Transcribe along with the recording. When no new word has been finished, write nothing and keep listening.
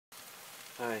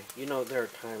You know, there are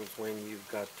times when you've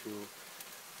got to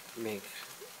make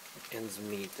ends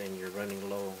meet and you're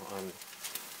running low on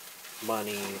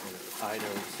money and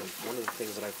items. And one of the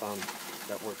things that I found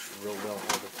that works real well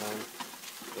all the time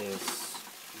is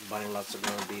buying lots of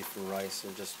ground beef and rice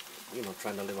and just,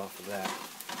 trying to live off of that.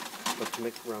 But to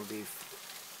make the ground beef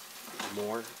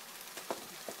more,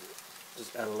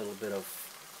 just add a little bit of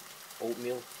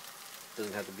oatmeal.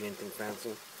 Doesn't have to be anything fancy.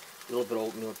 A little bit of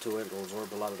oatmeal to it will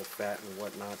absorb a lot of the fat and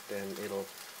whatnot, and it'll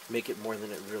make it more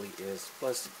than it really is.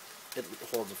 Plus, it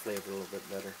holds the flavor a little bit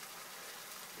better.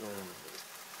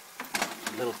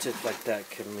 Little tips like that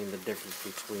can mean the difference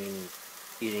between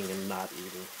eating and not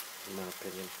eating, in my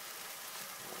opinion.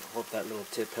 Hope that little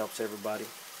tip helps everybody.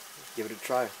 Give it a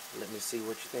try. Let me see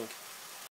what you think.